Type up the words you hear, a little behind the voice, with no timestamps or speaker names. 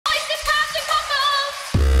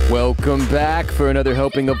Welcome back for another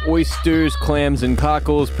helping of oysters, clams, and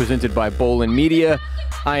cockles presented by Bolen Media.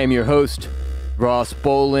 I am your host, Ross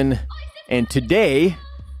Bolen, and today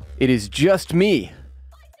it is just me.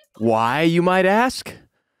 Why, you might ask?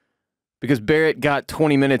 Because Barrett got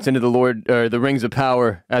 20 minutes into the Rings of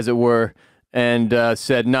Power, as it were, and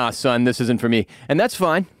said, "Nah, son, this isn't for me." And that's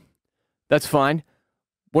fine. That's fine.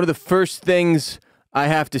 One of the first things I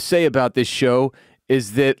have to say about this show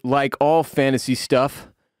is that, like all fantasy stuff,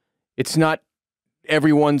 it's not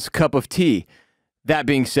everyone's cup of tea. That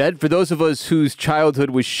being said, for those of us whose childhood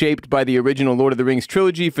was shaped by the original Lord of the Rings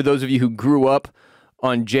trilogy, for those of you who grew up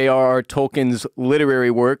on J.R.R. Tolkien's literary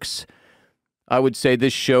works, I would say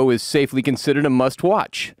this show is safely considered a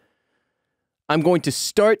must-watch. I'm going to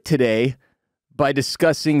start today by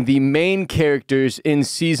discussing the main characters in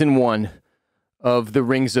Season 1 of The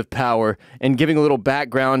Rings of Power and giving a little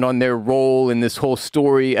background on their role in this whole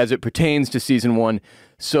story as it pertains to Season 1.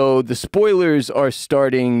 So the spoilers are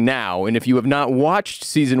starting now, and if you have not watched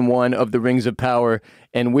Season 1 of The Rings of Power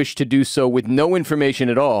and wish to do so with no information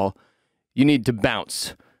at all, you need to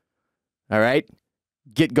bounce. All right?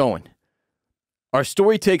 Get going. Our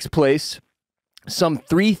story takes place some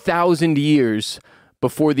 3,000 years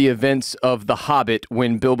before the events of The Hobbit,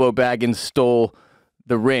 when Bilbo Baggins stole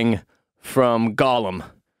the ring from Gollum.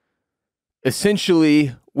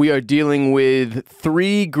 Essentially, we are dealing with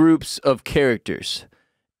three groups of characters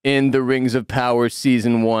in The Rings of Power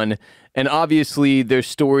Season 1, and obviously their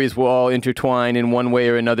stories will all intertwine in one way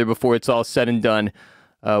or another before it's all said and done,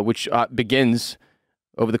 which begins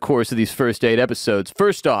over the course of these first 8 episodes.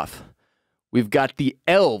 First off, we've got the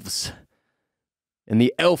elves and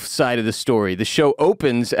the elf side of the story. The show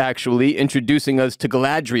opens, actually, introducing us to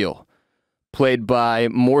Galadriel, played by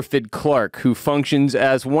Morfydd Clark, who functions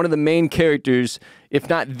as one of the main characters, if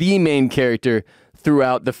not the main character,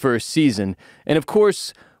 throughout the first season. And of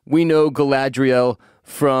course, we know Galadriel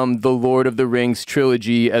from the Lord of the Rings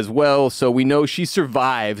trilogy as well, so we know she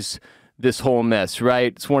survives this whole mess,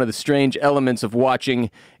 right? It's one of the strange elements of watching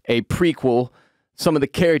a prequel. Some of the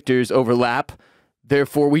characters overlap,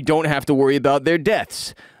 therefore we don't have to worry about their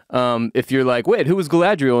deaths. If you're like, wait, who was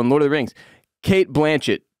Galadriel in Lord of the Rings? Cate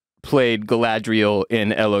Blanchett played Galadriel in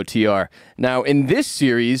LOTR. Now, in this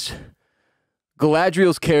series,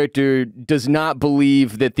 Galadriel's character does not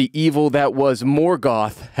believe that the evil that was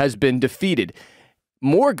Morgoth has been defeated.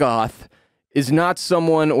 Morgoth is not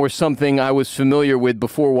someone or something I was familiar with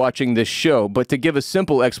before watching this show, but to give a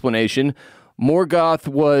simple explanation, Morgoth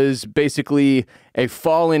was basically a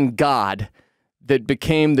fallen god that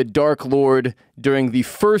became the Dark Lord during the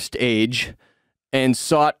First Age and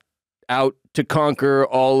sought out to conquer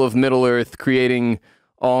all of Middle-earth, creating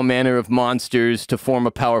all manner of monsters to form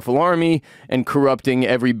a powerful army and corrupting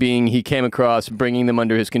every being he came across, bringing them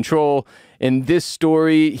under his control. In this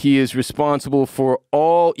story, he is responsible for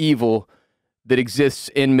all evil that exists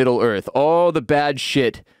in Middle-earth. All the bad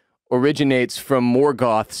shit originates from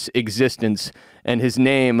Morgoth's existence, and his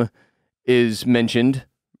name is mentioned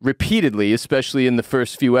repeatedly, especially in the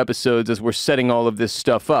first few episodes as we're setting all of this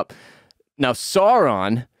stuff up. Now,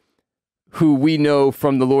 Sauron, who we know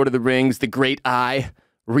from The Lord of the Rings, the Great Eye,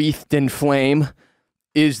 wreathed in flame,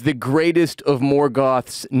 is the greatest of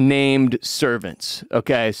Morgoth's named servants.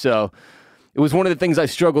 Okay, so it was one of the things I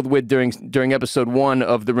struggled with during episode 1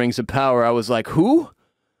 of The Rings of Power. I was like, who?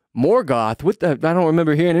 Morgoth? What the? I don't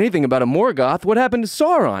remember hearing anything about a Morgoth. What happened to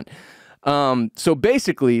Sauron? So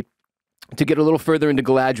basically, to get a little further into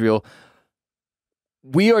Galadriel,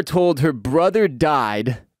 we are told her brother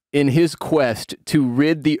died in his quest to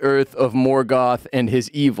rid the earth of Morgoth and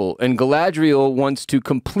his evil, and Galadriel wants to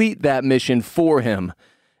complete that mission for him.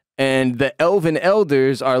 And the elven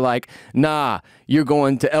elders are like, nah, you're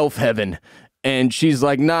going to elf heaven. And she's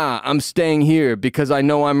like, nah, I'm staying here because I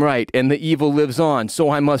know I'm right, and the evil lives on, so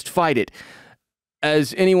I must fight it.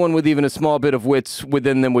 As anyone with even a small bit of wits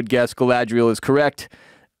within them would guess, Galadriel is correct,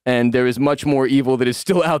 and there is much more evil that is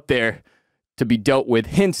still out there to be dealt with,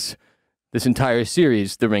 hence this entire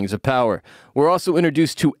series, The Rings of Power. We're also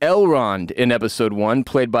introduced to Elrond in episode 1,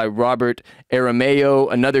 played by Robert Aramayo,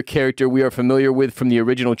 another character we are familiar with from the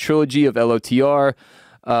original trilogy of LOTR,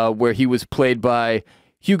 where he was played by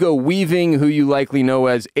Hugo Weaving, who you likely know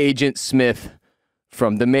as Agent Smith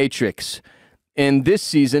from The Matrix. In this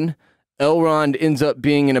season, Elrond ends up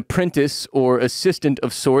being an apprentice or assistant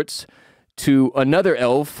of sorts to another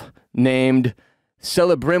elf named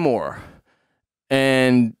Celebrimor.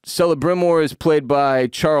 And Celebrimor is played by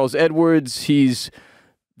Charles Edwards. He's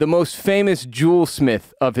the most famous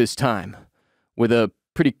jewelsmith of his time, with a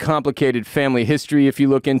pretty complicated family history if you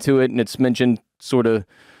look into it, and it's mentioned sort of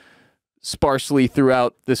sparsely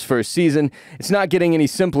throughout this first season. It's not getting any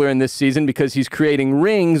simpler in this season because he's creating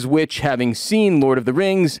rings, which, having seen Lord of the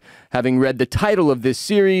Rings, having read the title of this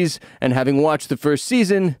series, and having watched the first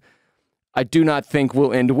season, I do not think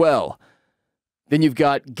will end well. Then you've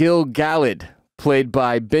got Gil-galad, played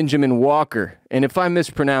by Benjamin Walker. And if I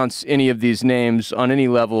mispronounce any of these names on any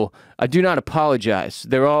level, I do not apologize.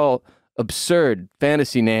 They're all absurd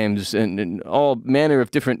fantasy names and all manner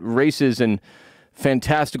of different races and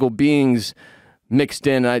fantastical beings mixed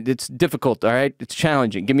in. It's difficult, all right? It's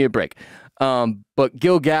challenging. Give me a break. But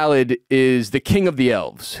Gil-galad is the king of the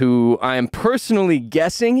elves, who I am personally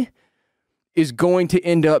guessing is going to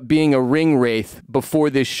end up being a ring wraith before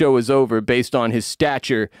this show is over based on his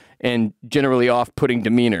stature and generally off-putting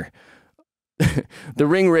demeanor. The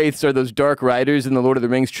ring wraiths are those dark riders in the Lord of the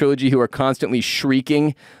Rings trilogy who are constantly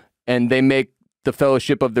shrieking, and they make the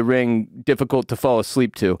Fellowship of the Ring difficult to fall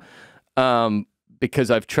asleep to.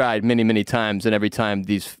 Because I've tried many, many times, and every time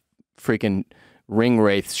these freaking ring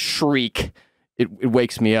wraiths shriek, it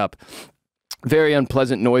wakes me up. Very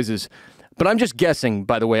unpleasant noises. But I'm just guessing,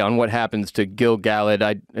 by the way, on what happens to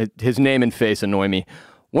Gil-galad. His name and face annoy me.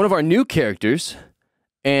 One of our new characters,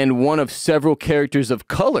 and one of several characters of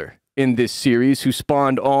color in this series who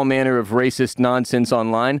spawned all manner of racist nonsense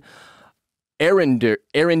online, Arendir,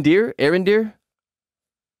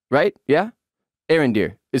 right? Yeah?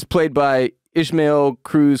 Arendir is played by Ishmael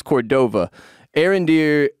Cruz Cordova.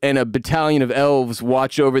 Arendir and a battalion of elves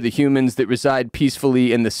watch over the humans that reside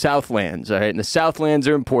peacefully in the Southlands, all right? And the Southlands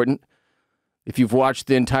are important. If you've watched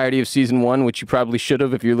the entirety of Season 1, which you probably should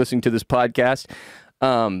have if you're listening to this podcast,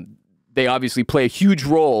 they obviously play a huge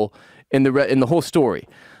role in the whole story.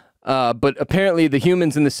 But apparently the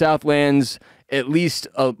humans in the Southlands, at least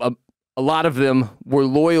a lot of them, were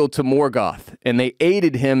loyal to Morgoth, and they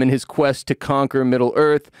aided him in his quest to conquer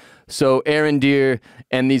Middle-earth. So Arendir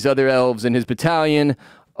and these other elves in his battalion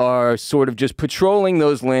are sort of just patrolling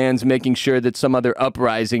those lands, making sure that some other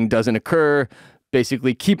uprising doesn't occur,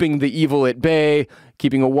 basically keeping the evil at bay,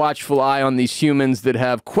 keeping a watchful eye on these humans that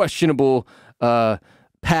have questionable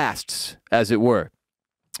pasts, as it were.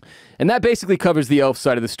 And that basically covers the elf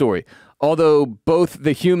side of the story. Although both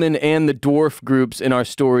the human and the dwarf groups in our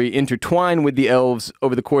story intertwine with the elves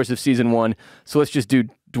over the course of Season 1, so let's just do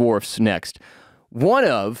dwarfs next. One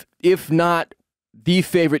of, if not the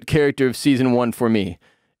favorite character of Season 1 for me,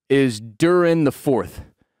 is Durin the Fourth,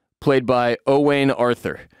 played by Owain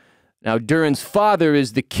Arthur. Now, Durin's father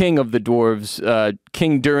is the king of the dwarves,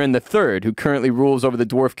 King Durin III, who currently rules over the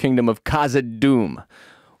dwarf kingdom of Khazad-dûm,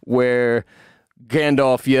 where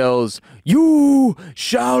Gandalf yells, "You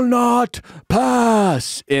shall not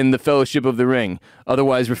pass," in the Fellowship of the Ring,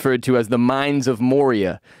 otherwise referred to as the Mines of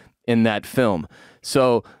Moria in that film.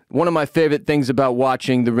 So one of my favorite things about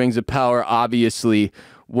watching The Rings of Power, obviously,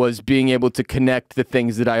 was being able to connect the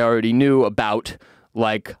things that I already knew about.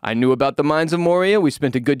 Like, I knew about the Mines of Moria. We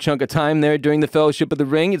spent a good chunk of time there during the Fellowship of the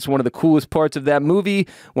Ring. It's one of the coolest parts of that movie.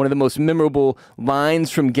 One of the most memorable lines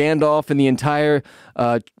from Gandalf in the entire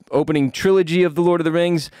opening trilogy of The Lord of the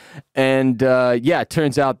Rings. And yeah, it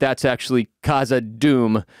turns out that's actually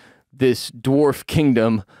Khazad-dûm, this dwarf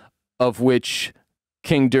kingdom of which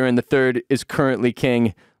King Durin III is currently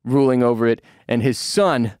king, ruling over it. And his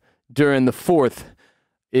son, Durin the Fourth,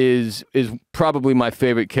 is probably my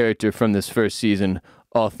favorite character from this first season,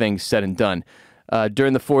 all things said and done.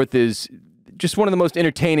 Durin the Fourth is just one of the most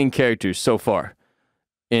entertaining characters so far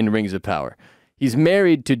in Rings of Power. He's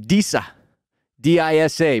married to Disa,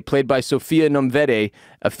 D-I-S-A, played by Sophia Nomvede,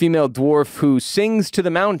 a female dwarf who sings to the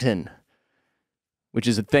mountain, which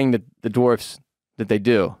is a thing that the dwarfs, that they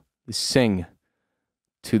do. They sing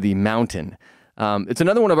to the mountain. It's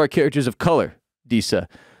another one of our characters of color, Disa,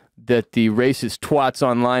 that the racist twats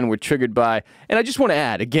online were triggered by. And I just want to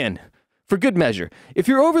add, again, for good measure, if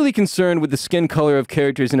you're overly concerned with the skin color of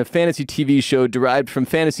characters in a fantasy TV show derived from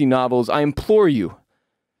fantasy novels, I implore you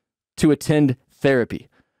to attend therapy.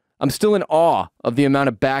 I'm still in awe of the amount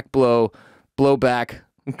of blowback,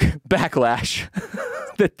 backlash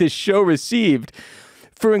that this show received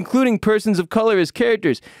for including persons of color as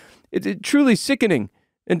characters. It's truly sickening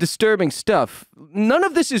and disturbing stuff. None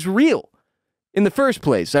of this is real in the first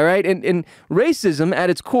place, all right? And racism at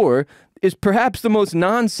its core is perhaps the most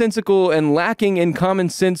nonsensical and lacking in common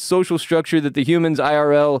sense social structure that the humans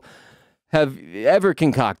IRL have ever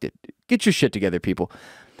concocted. Get your shit together, people.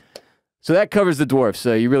 So that covers the dwarfs.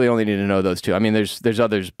 So you really only need to know those two. I mean, there's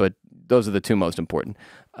others, but those are the two most important.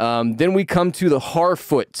 Then we come to the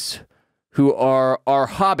Harfoots, who are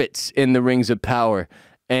hobbits in the Rings of Power.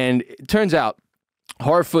 And it turns out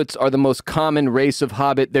Harfoots are the most common race of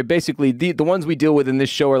hobbit. They're basically, the ones we deal with in this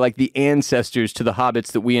show are like the ancestors to the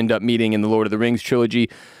hobbits that we end up meeting in the Lord of the Rings trilogy.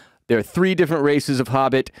 There are 3 different races of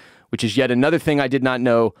hobbit, which is yet another thing I did not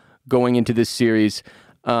know going into this series.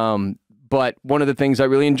 But one of the things I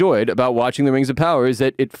really enjoyed about watching The Rings of Power is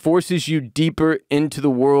that it forces you deeper into the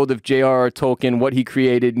world of J.R.R. Tolkien, what he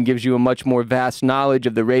created, and gives you a much more vast knowledge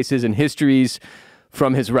of the races and histories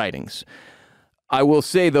from his writings. I will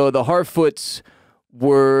say, though, the Harfoots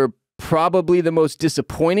were probably the most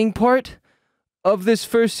disappointing part of this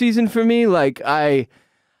first season for me. Like, I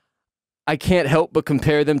can't help but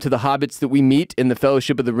compare them to the hobbits that we meet in the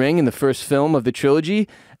Fellowship of the Ring in the first film of the trilogy.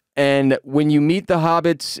 And when you meet the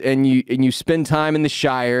hobbits and you spend time in the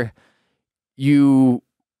Shire, you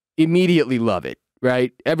immediately love it,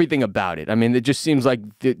 right? Everything about it. I mean, it just seems like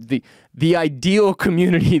the ideal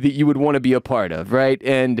community that you would want to be a part of, right?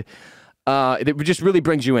 And it just really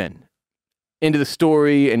brings you into the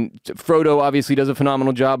story, and Frodo obviously does a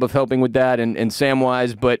phenomenal job of helping with that, and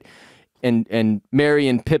Samwise, but and Merry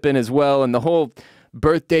and Pippin as well, and the whole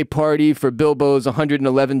birthday party for Bilbo's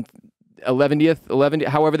 111th,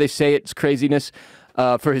 however they say it, it's craziness,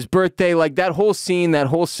 for his birthday. Like, that whole scene, that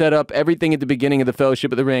whole setup, everything at the beginning of the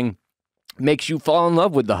Fellowship of the Ring makes you fall in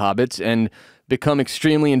love with the hobbits and become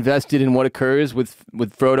extremely invested in what occurs with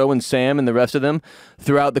Frodo and Sam and the rest of them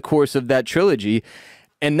throughout the course of that trilogy.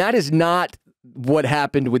 And that is not what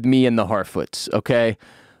happened with me and the Harfoots, okay?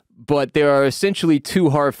 But there are essentially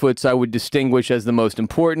 2 Harfoots I would distinguish as the most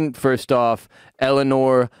important. First off,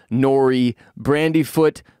 Eleanor Nori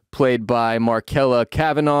Brandyfoot, played by Markella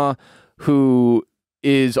Cavanaugh, who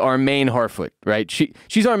is our main Harfoot, right?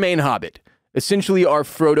 She's our main hobbit, essentially our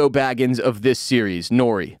Frodo Baggins of this series,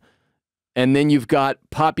 Nori. And then you've got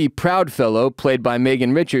Poppy Proudfellow, played by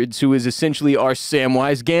Megan Richards, who is essentially our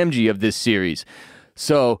Samwise Gamgee of this series.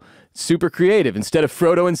 So, super creative. Instead of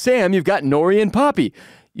Frodo and Sam, you've got Nori and Poppy.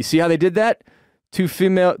 You see how they did that? Two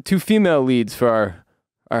female leads for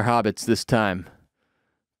our hobbits this time.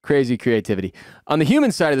 Crazy creativity. On the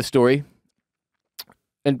human side of the story,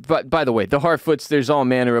 and by the way, the Harfoots, there's all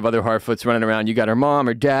manner of other Harfoots running around. You got her mom,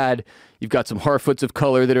 her dad. You've got some Harfoots of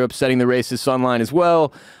color that are upsetting the racists online as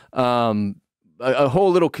well. A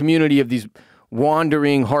whole little community of these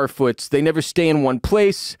wandering Harfoots. They never stay in one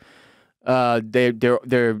place.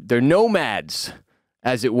 They're nomads,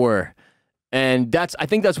 as it were. And I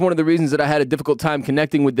think that's one of the reasons that I had a difficult time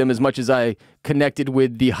connecting with them as much as I connected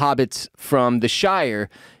with the hobbits from the Shire,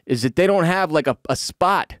 is that they don't have like a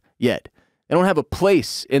spot yet. They don't have a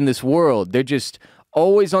place in this world. They're just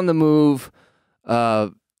always on the move,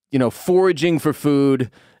 foraging for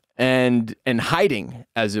food and hiding,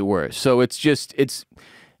 as it were. So it's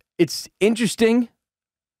interesting.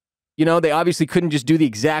 You know, they obviously couldn't just do the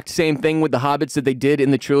exact same thing with the hobbits that they did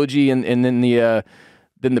in the trilogy and then the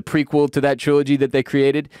prequel to that trilogy that they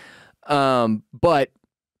created. But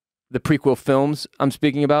the prequel films I'm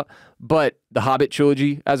speaking about, but the Hobbit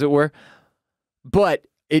trilogy, as it were. But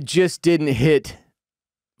it just didn't hit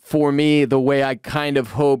for me the way I kind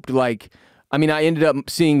of hoped. Like, I mean, I ended up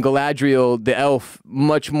seeing Galadriel, the elf,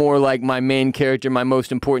 much more like my main character, my most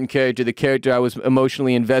important character, the character I was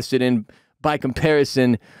emotionally invested in. By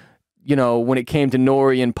comparison, you know, when it came to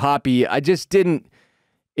Nori and Poppy, I don't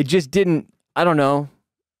know.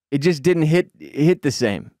 It just didn't hit the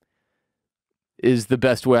same, is the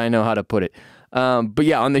best way I know how to put it. But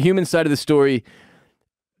yeah, on the human side of the story,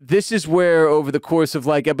 this is where over the course of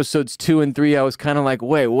like episodes 2 and 3, I was kind of like,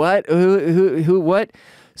 wait, what? Who, what?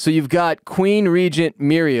 So you've got Queen Regent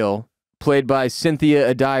Muriel, played by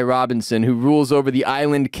Cynthia Addai Robinson, who rules over the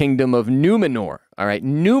island kingdom of Numenor. All right,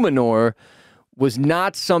 Numenor was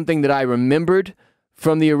not something that I remembered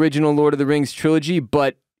from the original Lord of the Rings trilogy,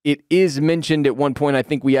 but it is mentioned at one point. I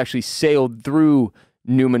think we actually sailed through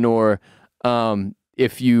Numenor.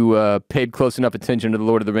 If you paid close enough attention to the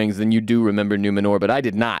Lord of the Rings, then you do remember Numenor, but I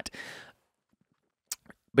did not.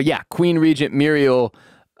 But yeah, Queen Regent Muriel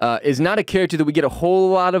is not a character that we get a whole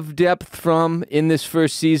lot of depth from in this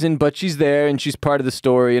first season, but she's there and she's part of the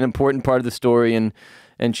story, an important part of the story, and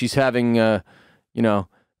she's having,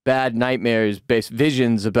 bad nightmares, based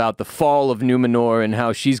visions about the fall of Numenor and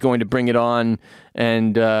how she's going to bring it on,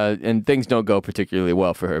 and things don't go particularly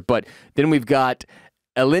well for her. But then we've got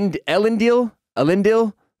Elendil,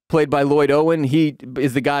 played by Lloyd Owen. He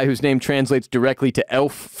is the guy whose name translates directly to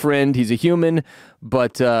elf friend. He's a human,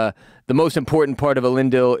 but the most important part of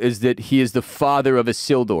Elendil is that he is the father of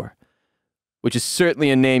Isildur, which is certainly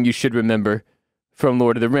a name you should remember from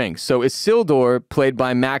Lord of the Rings. So Isildur, played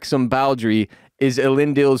by Maxim Baldry, is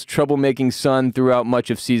Elendil's troublemaking son throughout much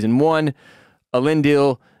of Season 1.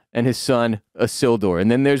 Elendil and his son, Isildur. And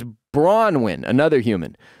then there's Bronwyn, another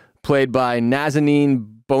human, played by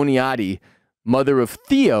Nazanin Boniadi, mother of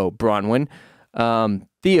Theo Bronwyn.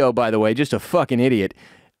 Theo, by the way, just a fucking idiot.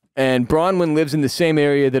 And Bronwyn lives in the same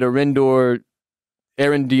area that Arendir,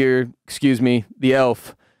 the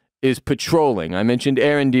elf, is patrolling. I mentioned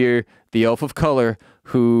Arendir, the elf of color,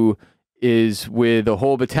 who is with a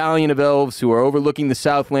whole battalion of elves who are overlooking the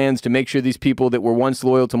Southlands to make sure these people that were once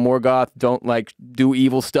loyal to Morgoth don't, like, do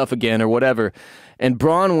evil stuff again or whatever. And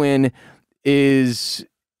Bronwyn is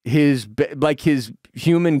his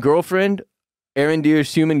human girlfriend,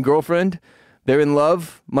 Arendir's human girlfriend. They're in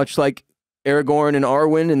love, much like Aragorn and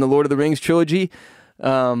Arwen in the Lord of the Rings trilogy.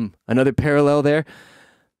 Another parallel there.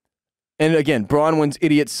 And again, Bronwyn's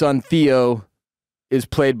idiot son, Theo, is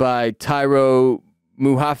played by Tyro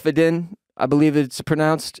Muhafidin, I believe it's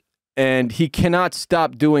pronounced. And he cannot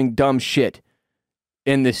stop doing dumb shit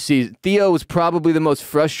in this season. Theo was probably the most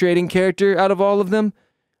frustrating character out of all of them.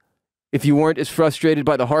 If you weren't as frustrated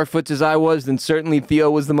by the Harfoots as I was, then certainly Theo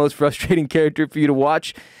was the most frustrating character for you to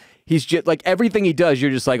watch. He's just, like, everything he does,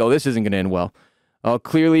 you're just like, oh, this isn't going to end well. Oh,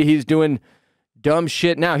 clearly he's doing dumb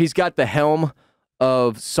shit now. He's got the helm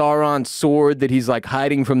of Sauron's sword that he's, like,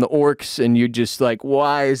 hiding from the orcs, and you're just like,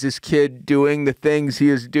 why is this kid doing the things he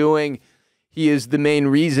is doing? He is the main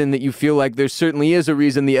reason that you feel like there certainly is a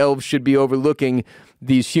reason the elves should be overlooking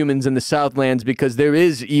these humans in the Southlands, because there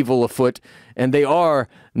is evil afoot, and they are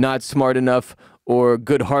not smart enough or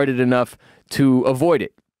good-hearted enough to avoid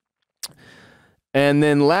it. And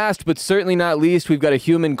then last, but certainly not least, we've got a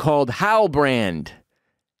human called Halbrand.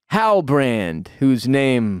 Halbrand, whose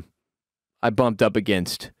name I bumped up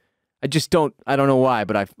against. I don't know why,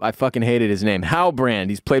 but I fucking hated his name. Halbrand.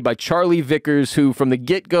 He's played by Charlie Vickers, who from the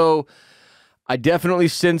get-go, I definitely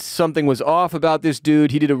sensed something was off about this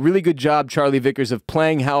dude. He did a really good job, Charlie Vickers, of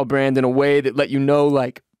playing Halbrand in a way that let you know,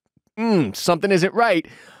 like, something isn't right,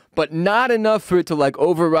 but not enough for it to, like,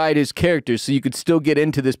 override his character, so you could still get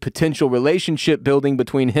into this potential relationship building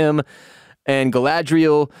between him and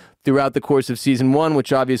Galadriel throughout the course of season 1,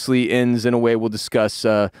 which obviously ends in a way we'll discuss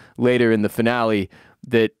later in the finale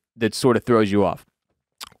that sort of throws you off,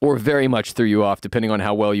 or very much threw you off, depending on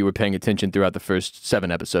how well you were paying attention throughout the first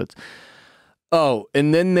 7 episodes. Oh,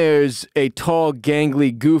 and then there's a tall,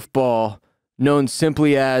 gangly goofball known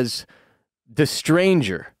simply as the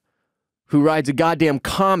Stranger, who rides a goddamn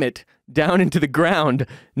comet down into the ground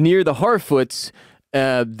near the Harfoots.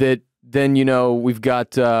 That then, you know, we've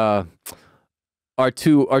got our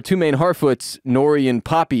two main Harfoots, Nori and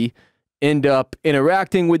Poppy, end up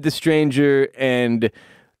interacting with the Stranger, and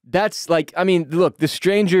that's like, I mean, look, the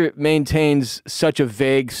Stranger maintains such a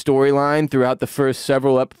vague storyline throughout the first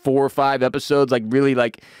 4 or 5 episodes, like really,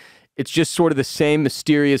 like, it's just sort of the same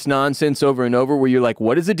mysterious nonsense over and over, where you're like,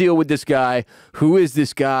 what is the deal with this guy? Who is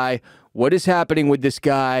this guy? What is happening with this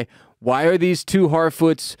guy? Why are these two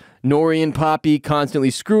Harfoots, Nori and Poppy,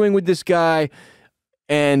 constantly screwing with this guy?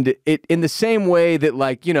 And it, in the same way that,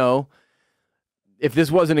 like, you know, if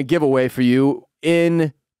this wasn't a giveaway for you,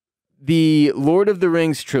 in the Lord of the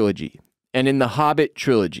Rings trilogy and in the Hobbit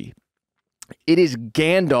trilogy, it is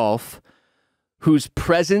Gandalf whose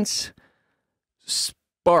presence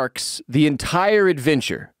sparks the entire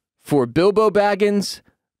adventure for Bilbo Baggins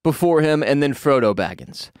before him and then Frodo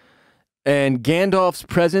Baggins. And Gandalf's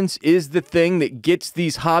presence is the thing that gets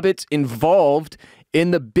these hobbits involved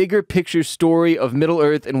in the bigger picture story of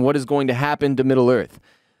Middle-earth and what is going to happen to Middle-earth.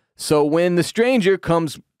 So when the Stranger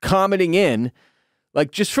comes commenting in,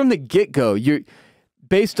 like, just from the get-go, you're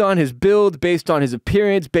based on his build, based on his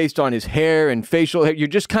appearance, based on his hair and facial hair, you're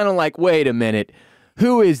just kind of like, wait a minute,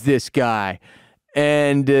 who is this guy?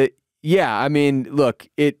 And yeah, I mean, look,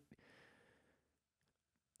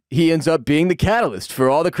 he ends up being the catalyst for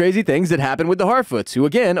all the crazy things that happen with the Harfoots, who,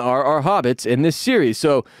 again, are our hobbits in this series.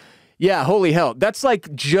 So, yeah, holy hell. That's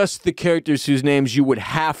like just the characters whose names you would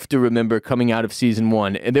have to remember coming out of season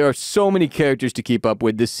 1. And there are so many characters to keep up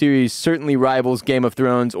with. This series certainly rivals Game of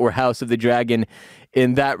Thrones or House of the Dragon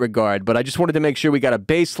in that regard. But I just wanted to make sure we got a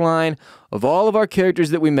baseline of all of our characters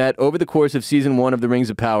that we met over the course of season 1 of The Rings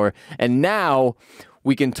of Power. And now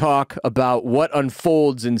we can talk about what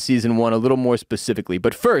unfolds in Season 1 a little more specifically.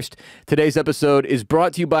 But first, today's episode is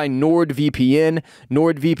brought to you by NordVPN.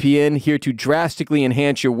 NordVPN, here to drastically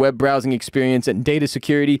enhance your web browsing experience and data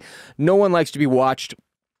security. No one likes to be watched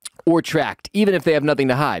or tracked, even if they have nothing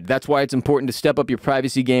to hide. That's why it's important to step up your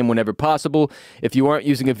privacy game whenever possible. If you aren't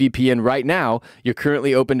using a VPN right now, you're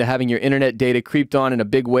currently open to having your internet data creeped on in a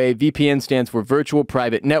big way. VPN stands for Virtual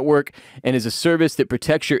Private Network and is a service that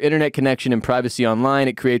protects your internet connection and privacy online.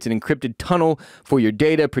 It creates an encrypted tunnel for your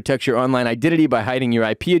data, protects your online identity by hiding your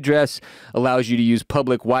IP address, allows you to use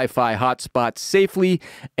public Wi-Fi hotspots safely,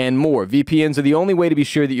 and more. VPNs are the only way to be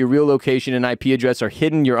sure that your real location and IP address are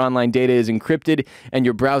hidden, your online data is encrypted, and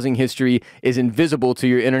your browsing history is invisible to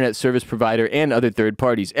your internet service provider and other third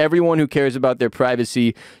parties. Everyone who cares about their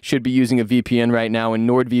privacy should be using a VPN right now, and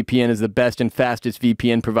NordVPN is the best and fastest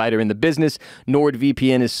VPN provider in the business.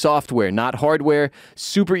 NordVPN is software, not hardware.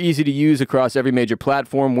 Super easy to use across every major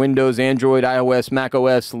platform: Windows, Android, iOS,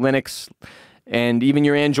 macOS, Linux, and even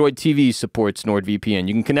your Android TV supports NordVPN.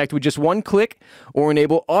 You can connect with just one click or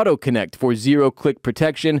enable auto-connect for zero-click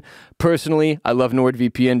protection. Personally, I love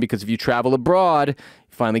NordVPN because if you travel abroad,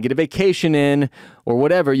 finally get a vacation in, or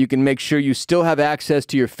whatever, you can make sure you still have access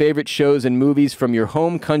to your favorite shows and movies from your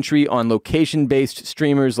home country on location-based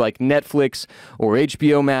streamers like Netflix or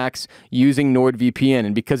HBO Max using NordVPN.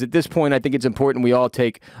 And because at this point, I think it's important we all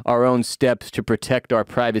take our own steps to protect our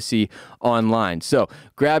privacy online. So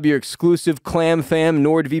grab your exclusive ClamFam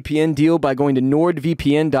NordVPN deal by going to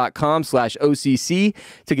nordvpn.com/OCC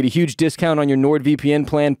to get a huge discount on your NordVPN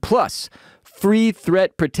plan, plus free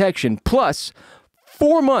threat protection, plus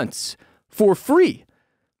 4 months for free.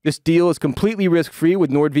 This deal is completely risk-free with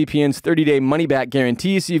NordVPN's 30-day money-back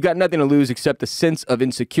guarantee, so you've got nothing to lose except the sense of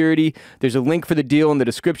insecurity. There's a link for the deal in the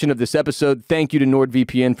description of this episode. Thank you to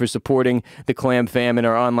NordVPN for supporting the Clam Fam and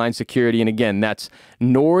our online security. And again, that's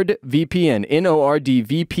NordVPN,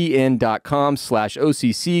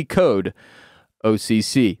 NordVPN.com/OCC, code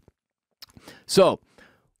OCC. So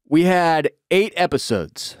we had 8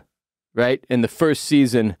 episodes, right, in the first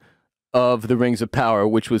season of The Rings of Power,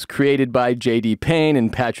 which was created by J.D. Payne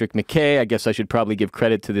and Patrick McKay. I guess I should probably give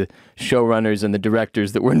credit to the showrunners and the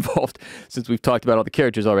directors that were involved, since we've talked about all the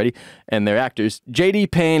characters already and their actors. J.D.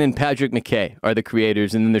 Payne and Patrick McKay are the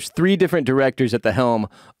creators, and then there's 3 different directors at the helm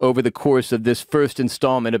over the course of this first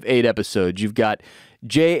installment of 8 episodes. You've got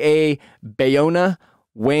J.A. Bayona,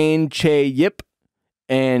 Wayne Che Yip,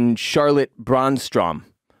 and Charlotte Bronstrom.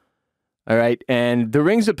 All right, and The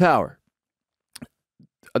Rings of Power,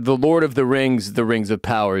 The Lord of the Rings, The Rings of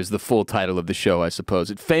Power is the full title of the show, I suppose.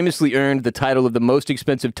 It famously earned the title of the most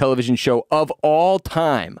expensive television show of all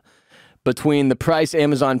time. Between the price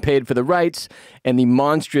Amazon paid for the rights and the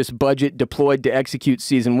monstrous budget deployed to execute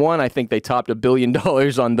Season 1, I think they topped $1 billion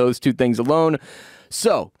on those 2 things alone.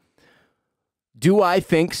 So, do I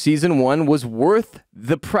think Season 1 was worth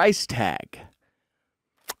the price tag?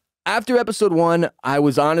 After Episode 1, I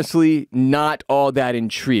was honestly not all that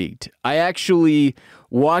intrigued. I actually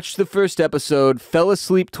watched the first episode, fell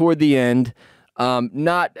asleep toward the end,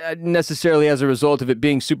 not necessarily as a result of it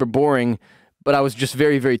being super boring, but I was just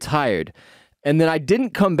very, very tired. And then I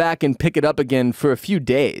didn't come back and pick it up again for a few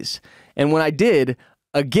days. And when I did,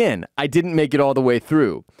 again, I didn't make it all the way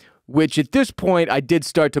through, which at this point I did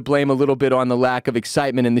start to blame a little bit on the lack of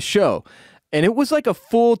excitement in the show. And it was like a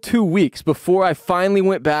full 2 weeks before I finally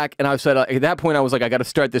went back, and I said, at that point, I was like, I got to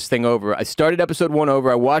start this thing over. I started Episode 1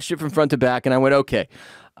 over, I watched it from front to back, and I went, okay,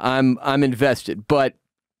 I'm invested. But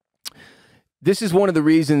this is one of the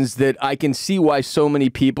reasons that I can see why so many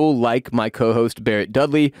people, like my co-host Barrett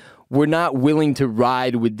Dudley, were not willing to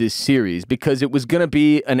ride with this series, because it was going to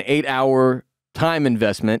be an 8-hour time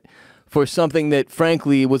investment for something that,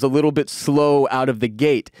 frankly, was a little bit slow out of the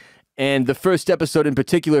gate. And the first episode in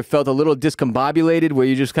particular felt a little discombobulated, where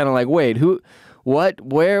you're just kind of like, wait, who, what,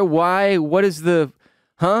 where, why, what is the,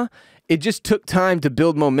 huh? It just took time to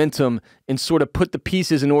build momentum and sort of put the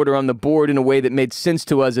pieces in order on the board in a way that made sense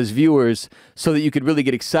to us as viewers so that you could really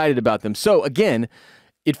get excited about them. So again,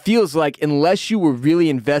 it feels like unless you were really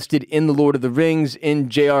invested in The Lord of the Rings, in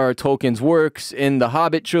J.R.R. Tolkien's works, in the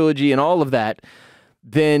Hobbit trilogy and all of that,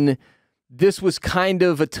 then this was kind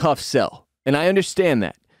of a tough sell. And I understand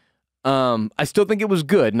that. I still think it was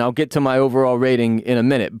good, and I'll get to my overall rating in a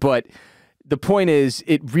minute, but the point is,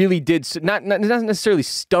 it really did not necessarily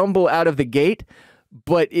stumble out of the gate,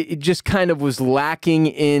 but it just kind of was lacking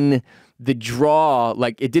in the draw.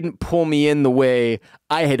 Like, it didn't pull me in the way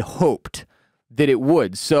I had hoped that it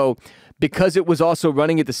would. So because it was also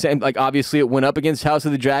running at the same, like, obviously it went up against House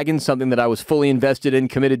of the Dragon, something that I was fully invested in,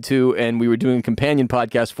 committed to, and we were doing a companion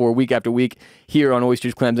podcast for week after week here on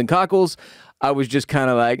Oysters, Clams, and Cockles. I was just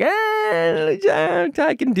kind of like,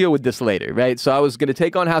 I can deal with this later, right? So I was going to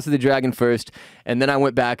take on House of the Dragon first, and then I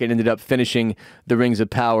went back and ended up finishing The Rings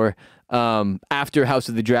of Power after House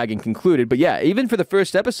of the Dragon concluded. But yeah, even for the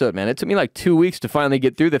first episode, man, it took me like 2 weeks to finally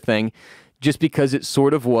get through the thing, just because it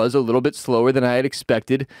sort of was a little bit slower than I had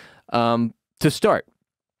expected to start.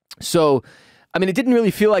 So, I mean, it didn't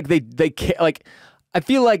really feel like I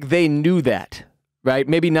feel like they knew that, right?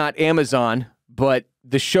 Maybe not Amazon, but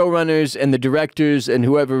the showrunners and the directors and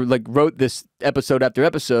whoever like wrote this episode after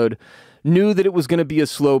episode knew that it was going to be a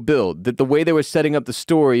slow build, that the way they were setting up the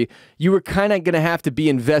story, you were kind of going to have to be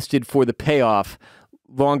invested for the payoff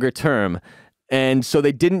longer term. And so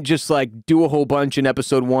they didn't just like do a whole bunch in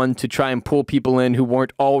episode 1 to try and pull people in who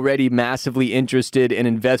weren't already massively interested and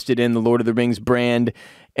invested in the Lord of the Rings brand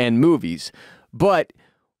and movies. But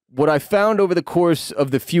what I found over the course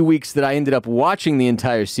of the few weeks that I ended up watching the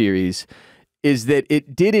entire series is that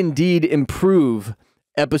it did indeed improve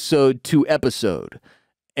episode to episode.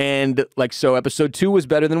 And like, so episode 2 was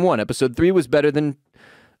better than 1. Episode 3 was better than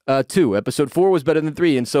 2. Episode 4 was better than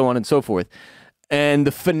 3, and so on and so forth. And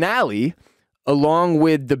the finale, along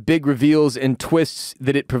with the big reveals and twists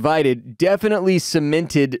that it provided, definitely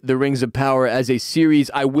cemented the Rings of Power as a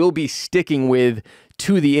series I will be sticking with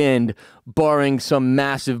to the end, barring some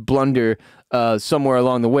massive blunder somewhere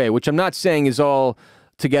along the way, which I'm not saying is all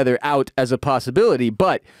together out as a possibility,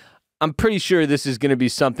 but I'm pretty sure this is going to be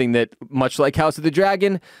something that, much like House of the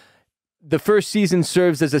Dragon, the first season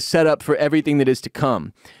serves as a setup for everything that is to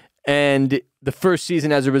come. And the first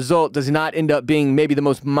season, as a result, does not end up being maybe the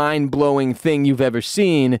most mind-blowing thing you've ever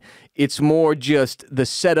seen. It's more just the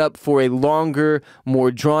setup for a longer,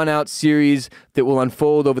 more drawn-out series that will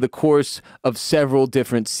unfold over the course of several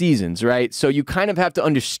different seasons, right? So you kind of have to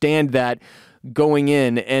understand that going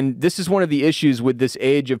in, and this is one of the issues with this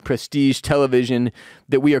age of prestige television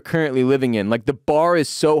that we are currently living in. Like, the bar is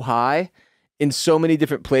so high in so many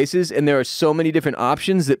different places, and there are so many different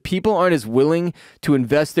options that people aren't as willing to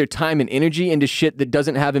invest their time and energy into shit that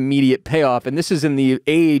doesn't have immediate payoff. And this is in the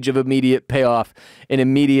age of immediate payoff and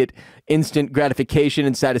immediate instant gratification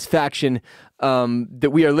and satisfaction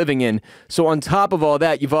that we are living in. So on top of all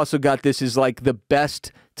that, you've also got this is like the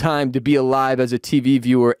best time to be alive as a TV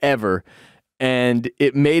viewer ever. And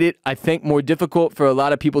it made it, I think, more difficult for a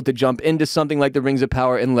lot of people to jump into something like the Rings of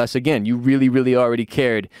Power unless, again, you really, really already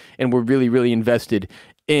cared and were really, really invested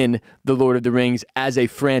in the Lord of the Rings as a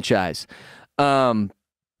franchise.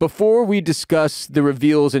 Before we discuss the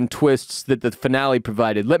reveals and twists that the finale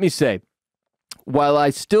provided, let me say, while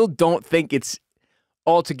I still don't think it's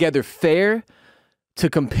altogether fair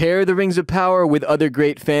to compare the Rings of Power with other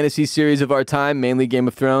great fantasy series of our time, mainly Game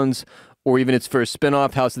of Thrones, or even its first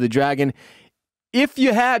spinoff, House of the Dragon, if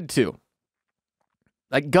you had to,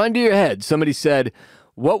 like gun to your head, somebody said,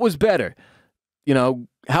 what was better? You know,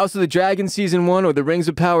 House of the Dragon Season 1 or the Rings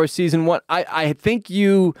of Power Season 1? I think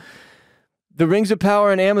the Rings of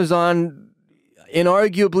Power and Amazon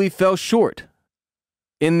inarguably fell short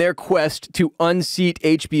in their quest to unseat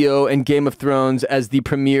HBO and Game of Thrones as the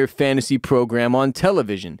premier fantasy program on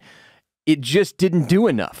television. It just didn't do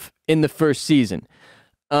enough in the first season.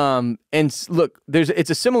 And look, it's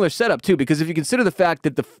a similar setup too, because if you consider the fact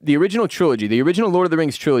that the original trilogy, the original Lord of the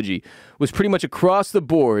Rings trilogy, was pretty much across the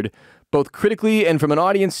board, both critically and from an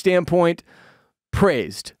audience standpoint,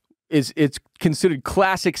 praised. It's considered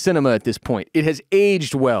classic cinema at this point. It has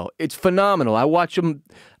aged well. It's phenomenal. I watch them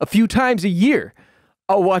a few times a year.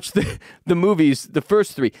 I'll watch the movies, the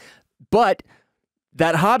first 3. But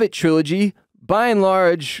that Hobbit trilogy, by and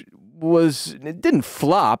large, it didn't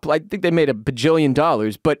flop. I think they made $1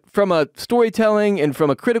 bajillion, but from a storytelling and from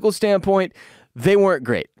a critical standpoint, they weren't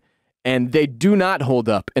great. And they do not hold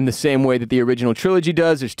up in the same way that the original trilogy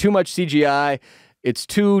does. There's too much CGI. It's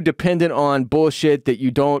too dependent on bullshit that you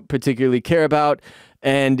don't particularly care about,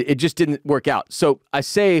 and it just didn't work out. So I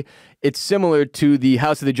say it's similar to the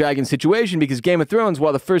House of the Dragon situation because Game of Thrones,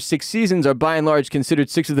 while the first 6 seasons are by and large considered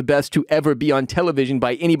 6 of the best to ever be on television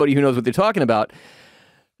by anybody who knows what they're talking about,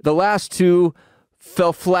 the last 2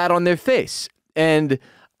 fell flat on their face. And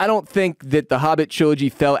I don't think that the Hobbit trilogy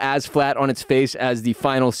fell as flat on its face as the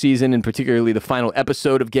final season and particularly the final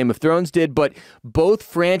episode of Game of Thrones did, but both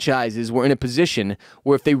franchises were in a position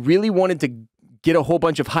where if they really wanted to get a whole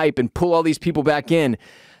bunch of hype and pull all these people back in,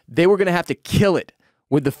 they were going to have to kill it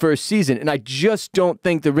with the first season. And I just don't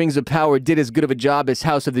think the Rings of Power did as good of a job as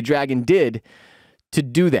House of the Dragon did to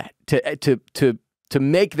do that, to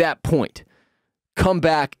make that point. Come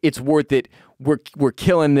back, it's worth it. We're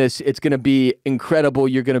killing this. It's going to be incredible.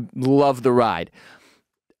 You're going to love the ride.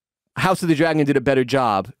 House of the Dragon did a better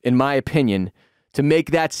job, in my opinion, to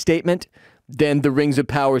make that statement than the Rings of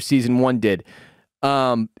Power Season 1 did.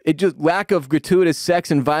 It just, lack of gratuitous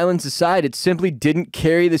sex and violence aside, it simply didn't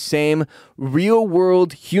carry the same real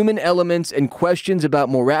world human elements and questions about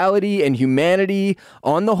morality and humanity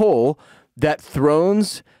on the whole that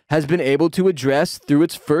Thrones has been able to address through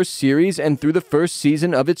its first series and through the first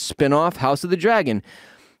season of its spinoff, House of the Dragon.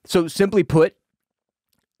 So simply put,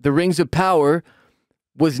 the Rings of Power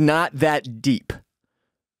was not that deep,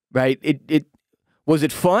 right? Was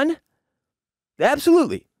it fun?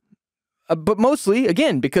 Absolutely. But mostly,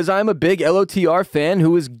 again, because I'm a big LOTR fan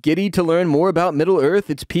who was giddy to learn more about Middle-earth,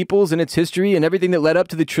 its peoples, and its history, and everything that led up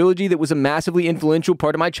to the trilogy that was a massively influential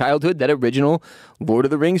part of my childhood, that original Lord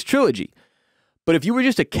of the Rings trilogy. But if you were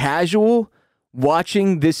just a casual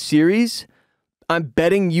watching this series, I'm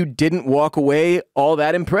betting you didn't walk away all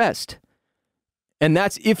that impressed. And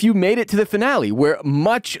that's if you made it to the finale, where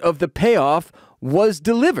much of the payoff was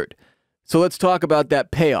delivered. So let's talk about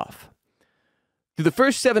that payoff. Through the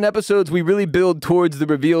first 7 episodes, we really build towards the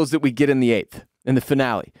reveals that we get in the 8th, in the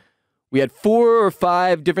finale. We had 4 or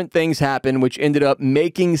 5 different things happen, which ended up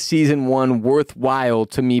making season 1 worthwhile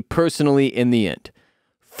to me personally in the end.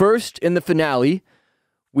 First, in the finale,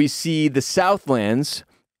 we see the Southlands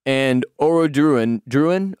and Orodruin,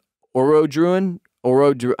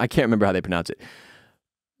 I can't remember how they pronounce it.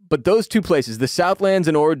 But those two places, the Southlands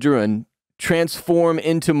and Orodruin, transform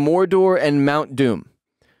into Mordor and Mount Doom,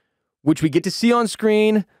 which we get to see on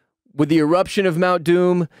screen with the eruption of Mount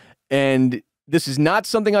Doom. And this is not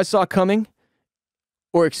something I saw coming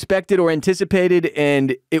or expected or anticipated,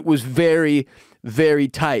 and it was very, very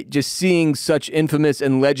tight. Just seeing such infamous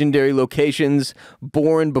and legendary locations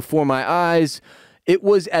born before my eyes, it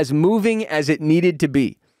was as moving as it needed to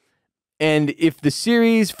be. And if the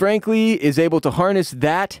series, frankly, is able to harness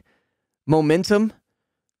that momentum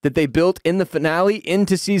that they built in the finale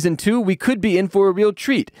into season 2, we could be in for a real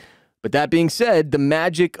treat. But that being said, the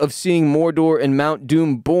magic of seeing Mordor and Mount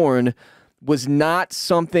Doom born was not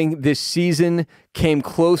something this season came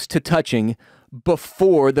close to touching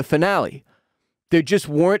before the finale. There just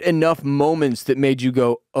weren't enough moments that made you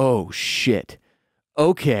go, oh shit,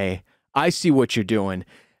 okay, I see what you're doing.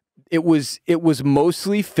 It was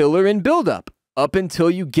mostly filler and buildup up until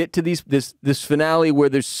you get to this finale where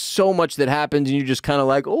there's so much that happens and you're just kind of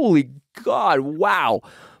like, holy God, wow,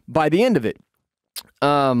 by the end of it.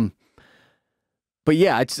 But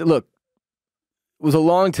yeah, look, it was a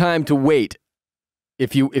long time to wait.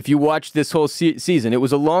 If you watch this whole season, it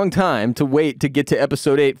was a long time to wait to get to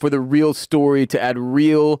episode 8 for the real story to add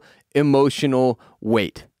real emotional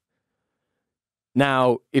weight.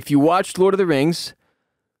 Now, if you watched Lord of the Rings,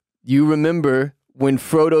 you remember when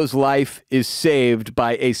Frodo's life is saved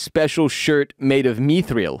by a special shirt made of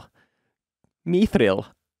mithril. Mithril.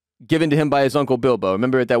 Given to him by his uncle Bilbo.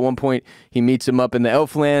 Remember at that one point, he meets him up in the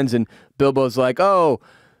Elflands, and Bilbo's like, oh,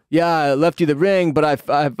 yeah, I left you the ring, but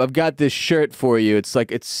I've got this shirt for you.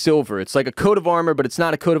 It's silver. It's like a coat of armor, but it's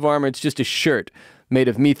not a coat of armor. It's just a shirt made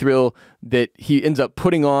of mithril that he ends up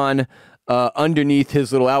putting on underneath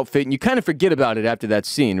his little outfit. And you kind of forget about it after that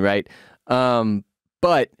scene, right?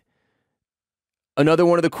 But another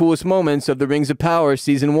one of the coolest moments of the Rings of Power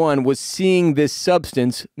Season 1 was seeing this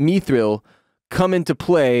substance, mithril, come into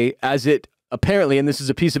play as it apparently, and this is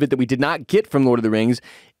a piece of it that we did not get from Lord of the Rings,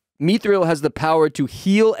 mithril has the power to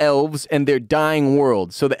heal elves and their dying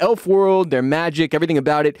world. So the elf world, their magic, everything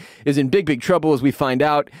about it is in big, big trouble as we find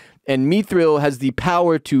out. And mithril has the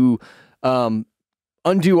power to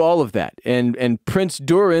undo all of that. And Prince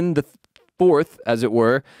Durin the Fourth, as it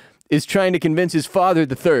were, is trying to convince his father,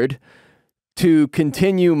 the Third, to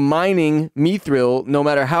continue mining mithril no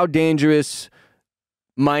matter how dangerous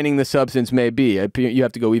mining the substance may be. You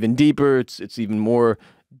have to go even deeper. It's even more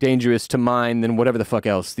dangerous to mine than whatever the fuck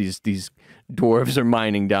else these dwarves are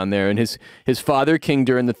mining down there. And his father, King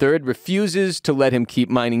Durin III, refuses to let him keep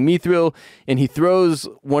mining mithril, and he throws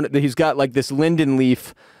he's got like this linden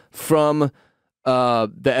leaf from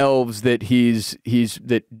the elves that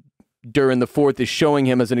that Durin IV is showing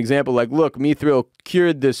him as an example, like, look, mithril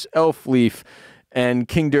cured this elf leaf, and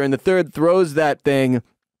King Durin III throws that thing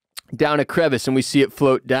down a crevice, and we see it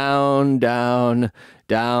float down, down,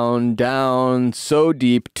 down, down, so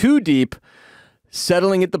deep, too deep,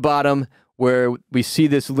 settling at the bottom, where we see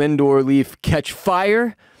this lindor leaf catch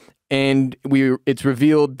fire, and it's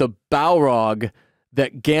revealed the Balrog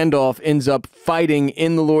that Gandalf ends up fighting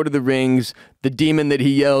in The Lord of the Rings, the demon that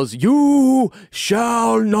he yells, "You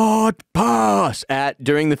shall not pass," at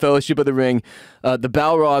during the Fellowship of the Ring. The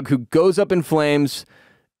Balrog who goes up in flames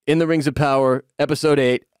in The Rings of Power, Episode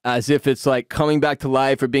 8, as if it's like coming back to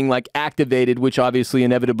life or being like activated, which obviously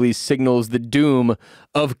inevitably signals the doom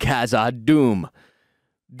of Khazad-dûm.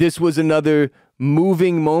 This was another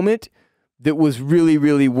moving moment that was really,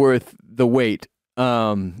 really worth the wait.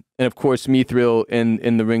 And of course, Mithril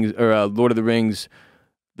in the Rings, or Lord of the Rings,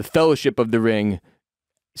 the Fellowship of the Ring,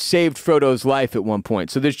 saved Frodo's life at one point.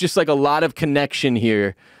 So there's just like a lot of connection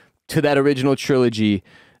here to that original trilogy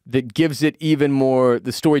that gives it even more,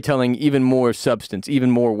 the storytelling, even more substance, even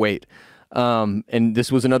more weight. And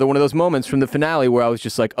this was another one of those moments from the finale where I was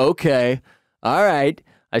just like, okay, all right,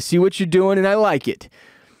 I see what you're doing and I like it.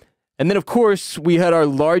 And then, of course, we had our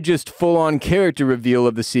largest full-on character reveal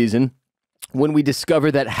of the season when we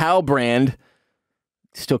discover that Halbrand,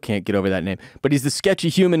 still can't get over that name, but he's the sketchy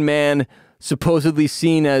human man supposedly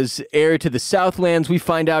seen as heir to the Southlands. We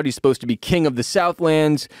find out he's supposed to be king of the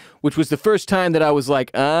Southlands, which was the first time that I was like,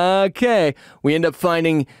 okay. We end up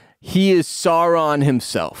finding he is Sauron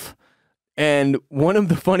himself. And one of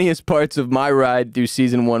the funniest parts of my ride through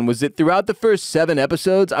season 1 was that throughout the first 7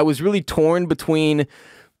 episodes, I was really torn between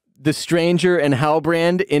the stranger and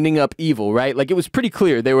Halbrand ending up evil, right? Like, it was pretty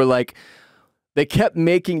clear. They were like, they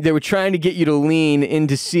were trying to get you to lean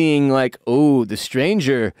into seeing like, oh, the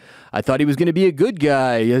stranger, I thought he was going to be a good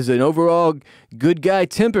guy. He has an overall good guy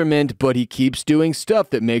temperament, but he keeps doing stuff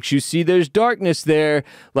that makes you see there's darkness there.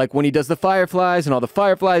 Like when he does the fireflies and all the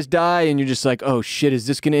fireflies die and you're just like, oh shit, is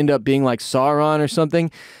this going to end up being like Sauron or something?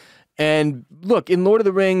 And look, in Lord of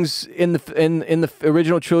the Rings, in the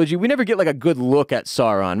original trilogy, we never get like a good look at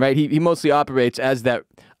Sauron, right? He mostly operates as that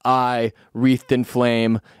eye wreathed in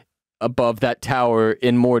flame above that tower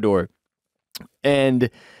in Mordor. And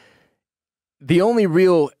the only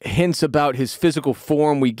real hints about his physical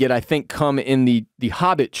form we get, I think, come in the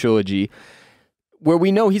Hobbit trilogy, where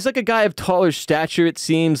we know he's like a guy of taller stature, it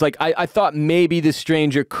seems. Like, I thought maybe the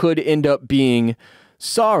stranger could end up being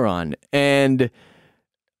Sauron. And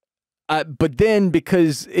but then,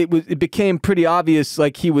 because it became pretty obvious,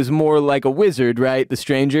 like he was more like a wizard, right? The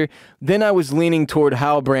stranger. Then I was leaning toward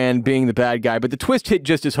Halbrand being the bad guy, but the twist hit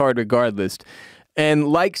just as hard regardless. And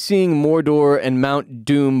like seeing Mordor and Mount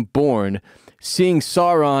Doom born, seeing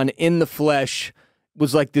Sauron in the flesh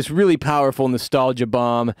was like this really powerful nostalgia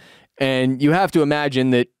bomb. And you have to imagine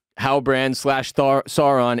that Halbrand /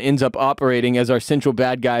 Sauron ends up operating as our central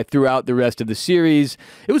bad guy throughout the rest of the series.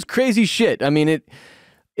 It was crazy shit. I mean,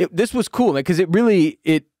 this was cool, because it really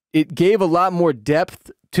gave a lot more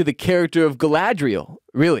depth to the character of Galadriel,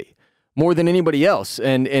 really, more than anybody else,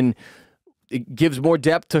 and it gives more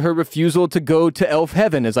depth to her refusal to go to Elf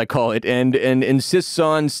Heaven, as I call it, and insists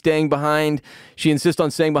on staying behind. She insists on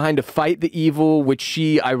staying behind to fight the evil, which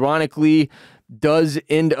she ironically does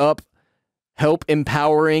end up help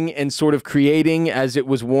empowering and sort of creating, as it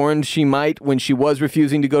was warned she might when she was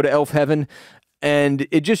refusing to go to Elf Heaven. And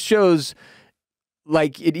it just shows,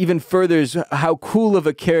 like, it even furthers how cool of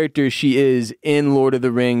a character she is in Lord of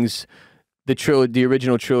the Rings, the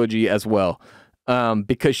original trilogy as well,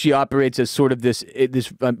 because she operates as sort of this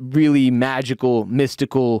really magical,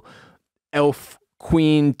 mystical elf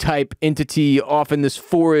queen type entity off in this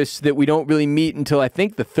forest that we don't really meet until I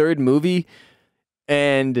think the 3rd movie,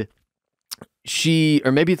 and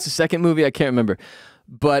or maybe it's the 2nd movie, I can't remember,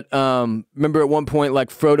 but remember at one point,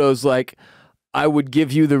 like, Frodo's like, I would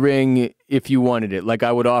give you the ring if you wanted it. Like,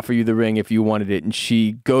 I would offer you the ring if you wanted it. And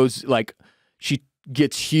she goes, like, she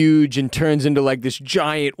gets huge and turns into, like, this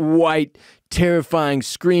giant, white, terrifying,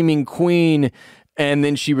 screaming queen. And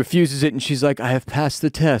then she refuses it, and she's like, I have passed the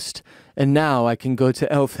test, and now I can go to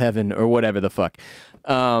Elf Heaven, or whatever the fuck.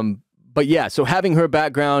 But yeah, so having her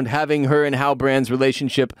background, having her and Halbrand's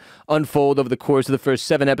relationship unfold over the course of the first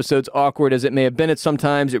 7 episodes, awkward as it may have been at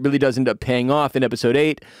sometimes, it really does end up paying off in episode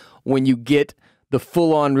 8, when you get the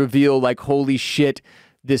full-on reveal, like, holy shit,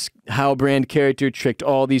 this Halbrand character tricked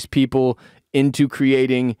all these people into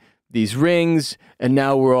creating these rings, and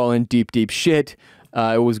now we're all in deep, deep shit.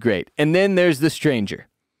 It was great. And then there's the stranger,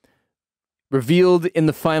 revealed in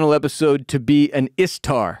the final episode to be an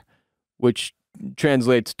Istar, which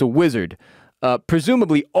translates to wizard.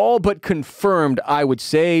 Presumably all but confirmed, I would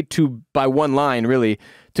say, by one line, really,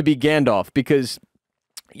 to be Gandalf, because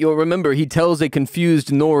you'll remember he tells a confused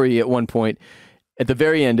Nori at one point, at the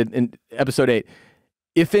very end in episode 8,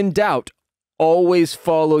 if in doubt, always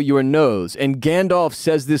follow your nose. And Gandalf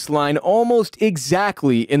says this line almost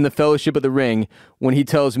exactly in the Fellowship of the Ring when he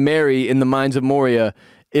tells Merry in the Mines of Moria,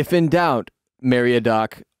 if in doubt,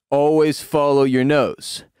 Meriadoc, always follow your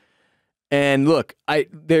nose. And look,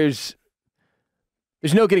 there's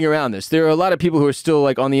no getting around this. There are a lot of people who are still,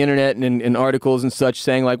 like, on the internet and in articles and such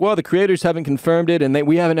saying, like, well, the creators haven't confirmed it and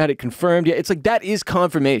we haven't had it confirmed yet. It's like, that is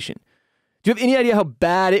confirmation. Do you have any idea how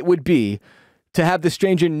bad it would be to have the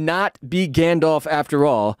stranger not be Gandalf after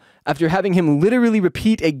all, after having him literally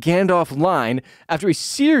repeat a Gandalf line after a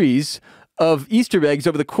series of Easter eggs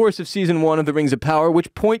over the course of season 1 of The Rings of Power,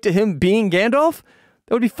 which point to him being Gandalf,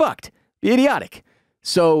 that would be fucked. Be idiotic.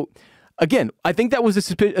 So, again, I think that was a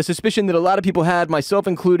suspicion that a lot of people had, myself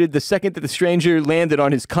included, the second that the stranger landed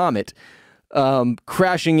on his comet,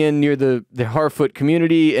 crashing in near the Harfoot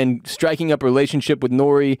community and striking up a relationship with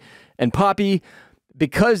Nori and Poppy,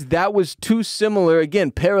 because that was too similar,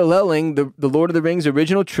 again, paralleling the Lord of the Rings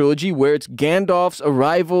original trilogy, where it's Gandalf's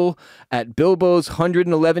arrival at Bilbo's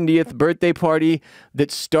 111th birthday party that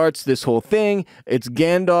starts this whole thing. It's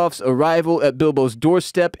Gandalf's arrival at Bilbo's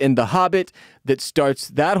doorstep in The Hobbit that starts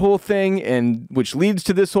that whole thing, and which leads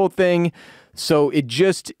to this whole thing. So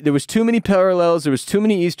there was too many parallels, there was too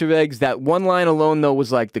many Easter eggs. That one line alone, though,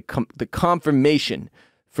 was like the confirmation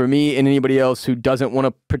for me and anybody else who doesn't want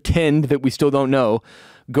to pretend that we still don't know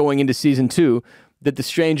going into season 2, that the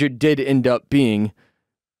stranger did end up being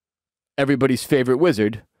everybody's favorite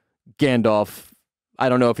wizard, Gandalf. I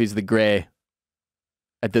don't know if he's the gray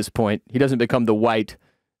at this point. He doesn't become the white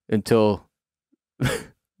until,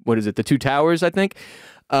 what is it, the Two Towers, I think?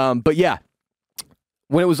 But yeah,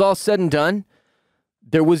 when it was all said and done,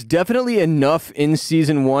 there was definitely enough in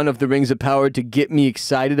season 1 of The Rings of Power to get me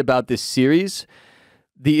excited about this series.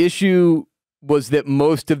 The issue was that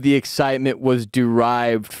most of the excitement was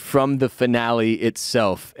derived from the finale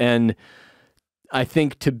itself. And I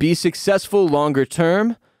think to be successful longer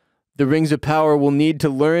term, The Rings of Power will need to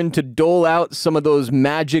learn to dole out some of those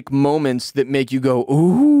magic moments that make you go,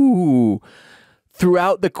 ooh,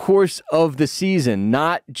 throughout the course of the season,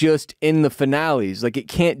 not just in the finales. Like, it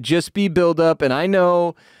can't just be build up. And I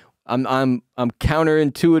know I'm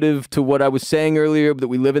counterintuitive to what I was saying earlier, that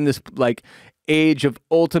we live in this like age of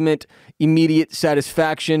ultimate immediate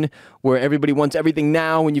satisfaction where everybody wants everything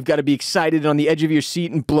now and you've got to be excited and on the edge of your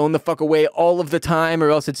seat and blown the fuck away all of the time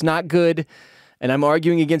or else it's not good. And I'm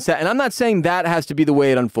arguing against that. And I'm not saying that has to be the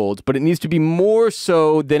way it unfolds, but it needs to be more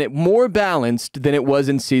balanced than it was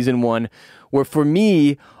in season 1, where for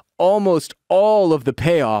me, almost all of the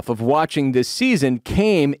payoff of watching this season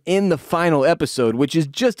came in the final episode, which is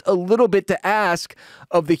just a little bit to ask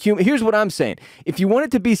of the human. Here's what I'm saying. If you want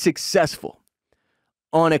it to be successful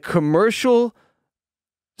on a commercial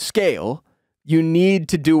scale, you need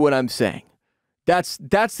to do what I'm saying. That's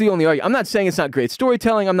the only argument. I'm not saying it's not great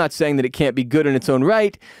storytelling. I'm not saying that it can't be good in its own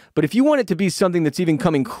right. But if you want it to be something that's even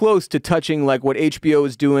coming close to touching like what HBO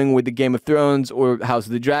is doing with the Game of Thrones or House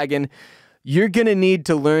of the Dragon, you're going to need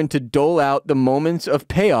to learn to dole out the moments of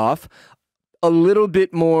payoff a little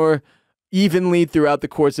bit more evenly throughout the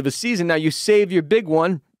course of a season. Now, you save your big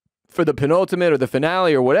one for the penultimate or the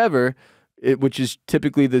finale or whatever, which is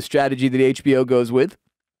typically the strategy that HBO goes with,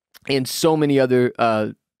 and so many other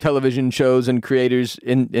television shows and creators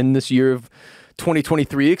in this year of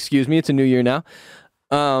 2023. Excuse me, it's a new year now.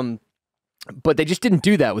 But they just didn't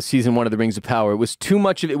do that with season 1 of The Rings of Power. It was too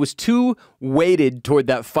much of it was too weighted toward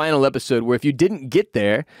that final episode where if you didn't get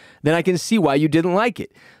there, then I can see why you didn't like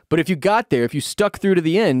it. But if you got there, if you stuck through to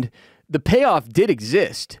the end, the payoff did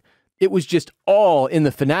exist. It was just all in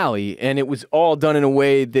the finale, and it was all done in a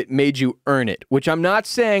way that made you earn it, which I'm not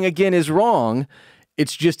saying, again, is wrong.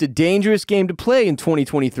 It's just a dangerous game to play in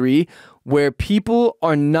 2023 where people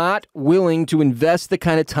are not willing to invest the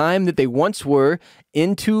kind of time that they once were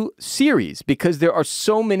into series because there are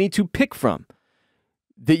so many to pick from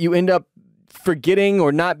that you end up forgetting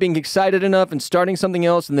or not being excited enough and starting something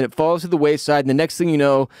else, and then it falls to the wayside, and the next thing you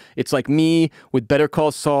know, it's like me with Better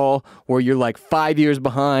Call Saul, where you're like 5 years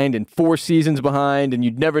behind and 4 seasons behind, and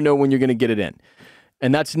you'd never know when you're going to get it in.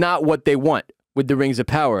 And that's not what they want with The Rings of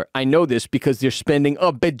Power. I know this because they're spending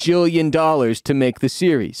 $1 bajillion to make the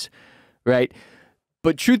series, right?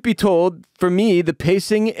 But truth be told, for me, the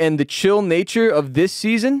pacing and the chill nature of this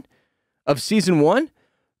season, of season 1,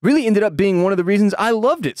 really ended up being one of the reasons I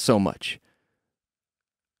loved it so much.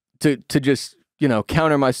 To just,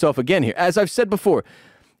 counter myself again here. As I've said before,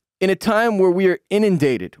 in a time where we are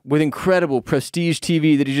inundated with incredible prestige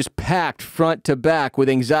TV that is just packed front to back with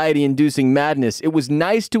anxiety-inducing madness, it was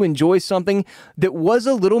nice to enjoy something that was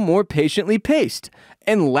a little more patiently paced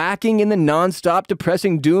and lacking in the nonstop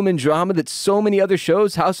depressing doom and drama that so many other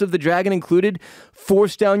shows, House of the Dragon included,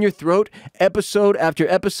 force down your throat episode after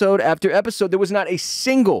episode after episode. There was not a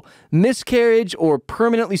single miscarriage or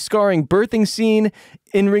permanently scarring birthing scene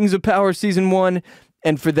in Rings of Power Season 1,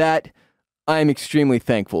 and for that, I'm extremely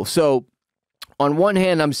thankful. So, on one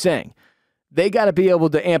hand, I'm saying they got to be able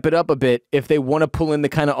to amp it up a bit if they want to pull in the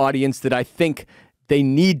kind of audience that I think they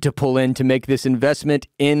need to pull in to make this investment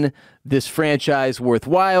in this franchise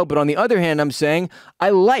worthwhile. But on the other hand, I'm saying I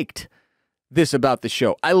liked this about the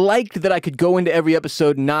show. I liked that I could go into every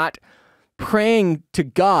episode not praying to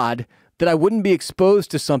God that I wouldn't be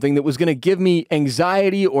exposed to something that was going to give me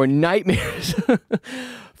anxiety or nightmares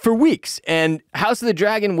for weeks. And House of the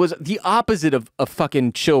Dragon was the opposite of a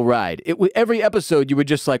fucking chill ride. Every episode you were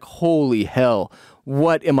just like, holy hell,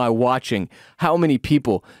 what am I watching? How many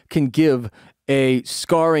people can give a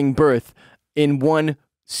scarring birth in one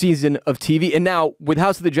season of TV? And now with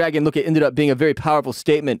House of the Dragon, look, it ended up being a very powerful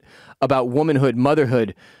statement about womanhood,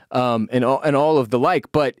 motherhood, and all of the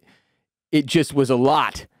like, but it just was a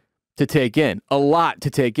lot to take in,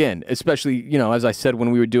 especially, you know, as I said, when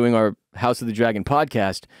we were doing our House of the Dragon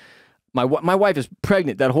podcast, my wife is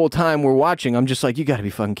pregnant that whole time we're watching. I'm just like, you gotta be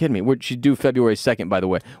fucking kidding me. She's due February 2nd, by the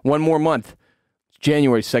way. One more month. It's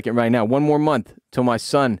January 2nd right now. One more month till my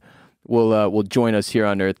son will join us here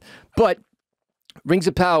on Earth. But Rings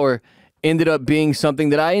of Power ended up being something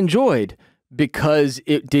that I enjoyed because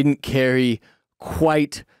it didn't carry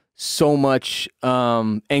quite so much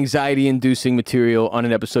anxiety-inducing material on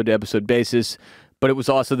an episode-to-episode basis, but it was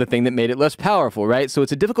also the thing that made it less powerful, right? So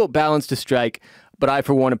it's a difficult balance to strike, but I,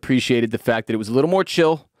 for one, appreciated the fact that it was a little more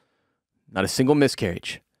chill, not a single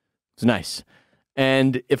miscarriage. It's nice.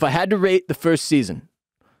 And if I had to rate the first season,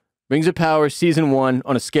 Rings of Power Season 1,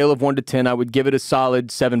 on a scale of 1 to 10, I would give it a solid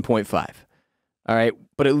 7.5. All right?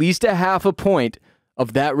 But at least a half a point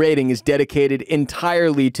of that rating is dedicated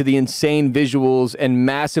entirely to the insane visuals and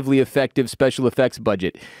massively effective special effects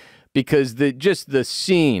budget, because the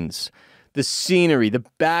scenes, the scenery, the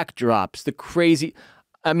backdrops, the crazy,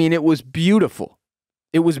 I mean, it was beautiful.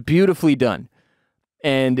 It was beautifully done.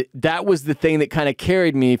 And that was the thing that kind of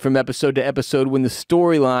carried me from episode to episode. When the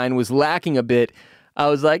storyline was lacking a bit, I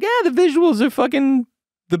was like, the visuals are fucking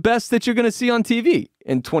the best that you're going to see on TV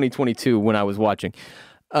in 2022 when I was watching.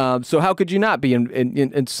 So how could you not be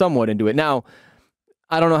in somewhat into it? Now,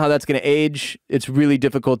 I don't know how that's going to age. It's really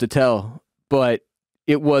difficult to tell, but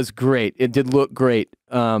it was great. It did look great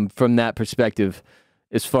from that perspective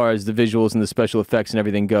as far as the visuals and the special effects and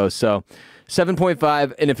everything goes. So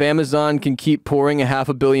 7.5, and if Amazon can keep pouring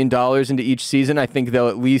 $500 million into each season, I think they'll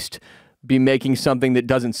at least be making something that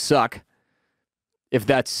doesn't suck, if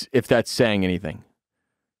that's saying anything.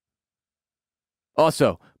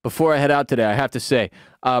 Also, before I head out today, I have to say,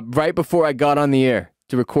 right before I got on the air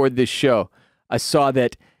to record this show, I saw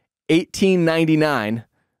that 1899,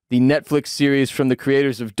 the Netflix series from the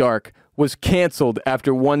creators of Dark, was canceled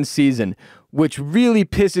after one season, which really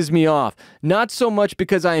pisses me off. Not so much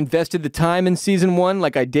because I invested the time in season 1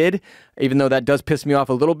 like I did, even though that does piss me off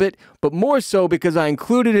a little bit, but more so because I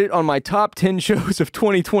included it on my top 10 shows of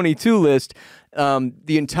 2022 list,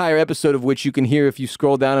 the entire episode of which you can hear if you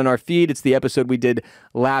scroll down on our feed. It's the episode we did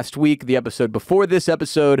last week. The episode before this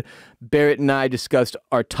episode, Barrett and I discussed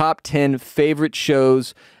our top 10 favorite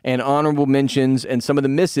shows and honorable mentions and some of the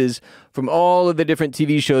misses from all of the different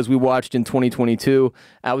TV shows we watched in 2022.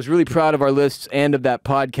 I was really proud of our lists and of that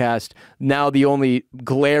podcast. Now the only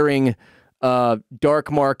glaring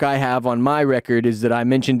dark mark I have on my record is that I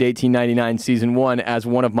mentioned 1899 Season 1 as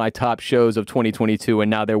one of my top shows of 2022, and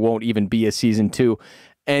now there won't even be a Season 2.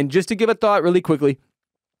 And just to give a thought really quickly,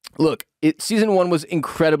 look, Season 1 was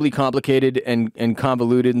incredibly complicated and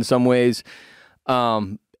convoluted in some ways.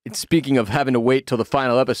 Speaking of having to wait till the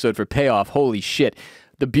final episode for payoff, holy shit.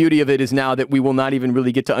 The beauty of it is now that we will not even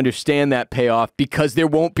really get to understand that payoff because there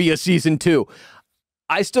won't be a Season 2.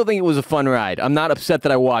 I still think it was a fun ride. I'm not upset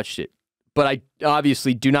that I watched it. But I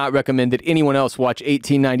obviously do not recommend that anyone else watch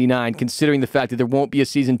 1899, considering the fact that there won't be a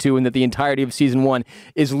Season 2 and that the entirety of Season 1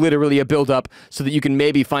 is literally a build-up so that you can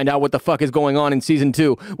maybe find out what the fuck is going on in Season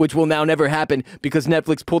 2, which will now never happen because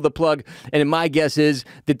Netflix pulled the plug. And my guess is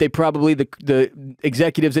that they probably, the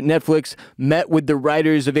executives at Netflix, met with the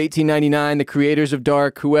writers of 1899, the creators of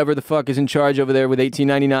Dark, whoever the fuck is in charge over there with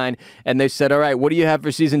 1899, and they said, all right, what do you have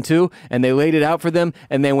for Season 2? And they laid it out for them,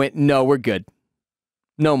 and they went, no, we're good.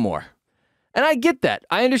 No more. And I get that.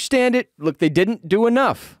 I understand it. Look, they didn't do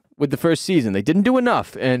enough with the first season. They didn't do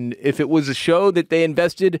enough. And if it was a show that they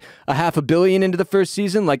invested $500 million into the first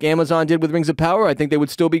season, like Amazon did with Rings of Power, I think they would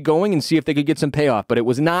still be going and see if they could get some payoff. But it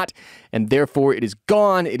was not, and therefore it is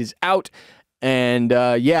gone. It is out. And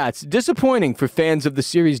yeah, it's disappointing for fans of the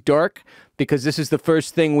series Dark, because this is the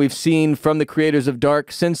first thing we've seen from the creators of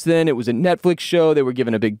Dark since then. It was a Netflix show. They were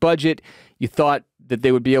given a big budget. You thought that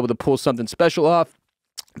they would be able to pull something special off.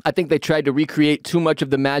 I think they tried to recreate too much of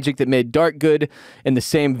the magic that made Dark good in the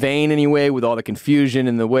same vein anyway, with all the confusion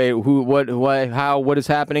and the way, who, what, why, how, what is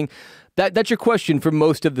happening. That's your question for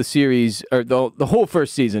most of the series, or the whole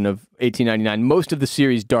first season of 1899. Most of the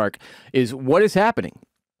series Dark is what is happening.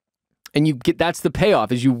 And that's the payoff,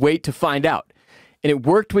 is you wait to find out. And it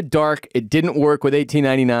worked with Dark. It didn't work with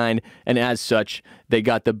 1899, and as such, they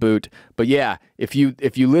got the boot. But yeah, if you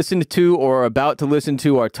listened to or are about to listen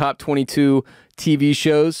to our top 22 TV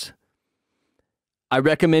shows, I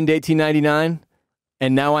recommend 1899,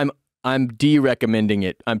 and now I'm de-recommending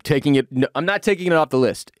it. I'm not taking it off the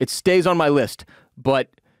list. It stays on my list, but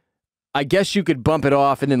I guess you could bump it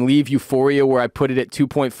off and then leave Euphoria where I put it at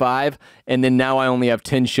 2.5, and then now I only have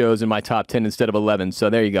 10 shows in my top 10 instead of 11, so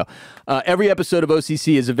there you go. Every episode of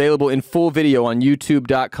OCC is available in full video on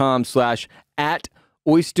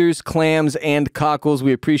youtube.com/@Oysters, Clams, and Cockles.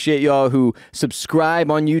 We appreciate y'all who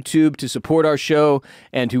subscribe on YouTube to support our show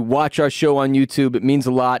and who watch our show on YouTube. It means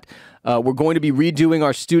a lot. We're going to be redoing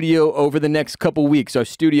our studio over the next couple weeks. Our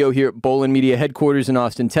studio here at Bolen Media headquarters in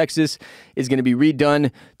Austin, Texas, is going to be redone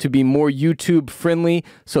to be more YouTube friendly.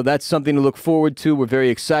 So that's something to look forward to. We're very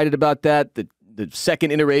excited about that. The second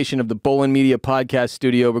iteration of the Bolen Media podcast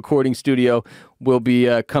studio, recording studio, will be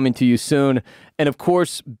coming to you soon. And of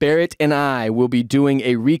course, Barrett and I will be doing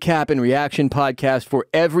a recap and reaction podcast for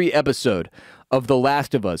every episode of The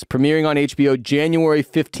Last of Us, premiering on HBO January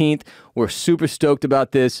 15th. We're super stoked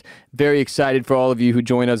about this. Very excited for all of you who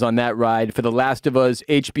join us on that ride. For The Last of Us,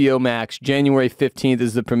 HBO Max, January 15th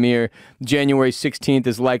is the premiere. January 16th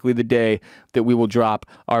is likely the day that we will drop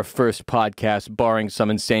our first podcast, barring some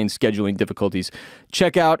insane scheduling difficulties.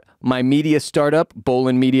 Check out my media startup,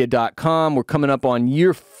 bolenmedia.com. We're coming up on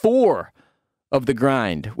year 4 of the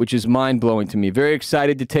grind, which is mind-blowing to me. Very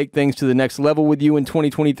excited to take things to the next level with you in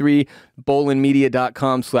 2023.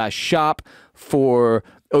 bolenmedia.com/shop for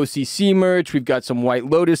OCC merch. We've got some White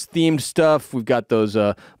Lotus themed stuff. We've got those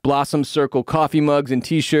Blossom Circle coffee mugs and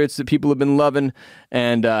t-shirts that people have been loving,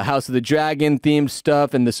 and House of the Dragon themed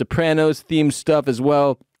stuff, and the Sopranos themed stuff as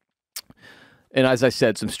well. And as I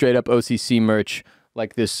said, some straight up OCC merch,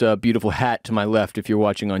 like this beautiful hat to my left. If you're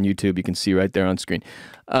watching on YouTube, you can see right there on screen.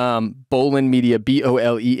 Bolen Media,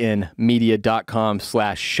 BOLEN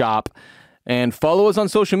media.com/shop. And follow us on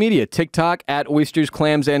social media. TikTok @Oysters,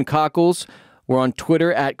 Clams, and Cockles. We're on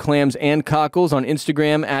Twitter @Clams and Cockles. On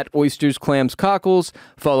Instagram @Oysters, Clams, Cockles.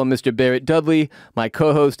 Follow Mr. Barrett Dudley, my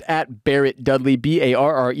co-host @Barrett Dudley,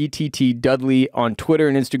 BARRETT Dudley on Twitter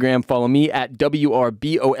and Instagram. Follow me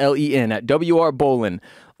 @WRBOLEN, @WRBolen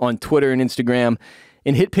on Twitter and Instagram.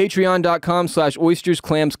 And hit patreon.com/Oysters,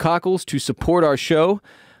 Clams, Cockles to support our show.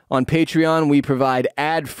 On Patreon, we provide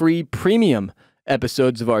ad-free premium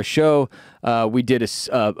episodes of our show. We did a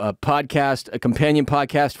podcast, a companion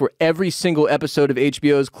podcast for every single episode of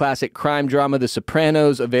HBO's classic crime drama, The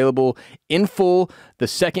Sopranos, available in full. The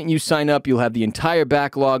second you sign up, you'll have the entire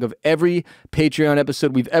backlog of every Patreon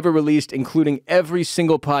episode we've ever released, including every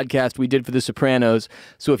single podcast we did for The Sopranos.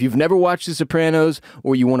 So if you've never watched The Sopranos,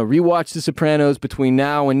 or you want to rewatch The Sopranos between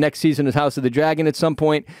now and next season of House of the Dragon at some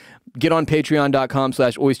point, get on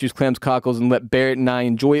patreon.com/Oysters, Clams, Cockles and let Barrett and I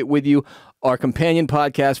enjoy it with you. Our companion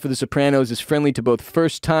podcast for The Sopranos is friendly to both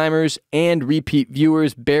first-timers and repeat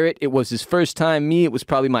viewers. Barrett, it was his first time. Me, it was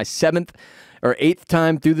probably my 7th or 8th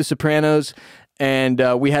time through The Sopranos. And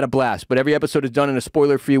we had a blast. But every episode is done in a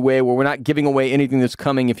spoiler-free way where we're not giving away anything that's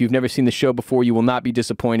coming. If you've never seen the show before, you will not be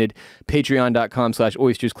disappointed.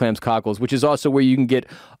 Patreon.com/Oysters, Clams, Cockles, which is also where you can get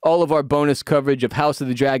all of our bonus coverage of House of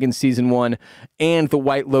the Dragon Season 1 and The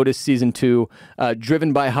White Lotus Season 2,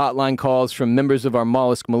 driven by hotline calls from members of our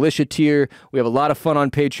Mollusk Militia tier. We have a lot of fun on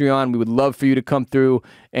Patreon. We would love for you to come through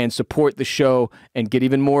and support the show and get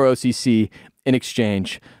even more OCC in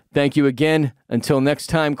exchange. Thank you again. Until next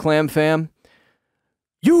time, Clam Fam.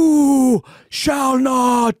 You shall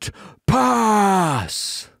not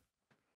pass.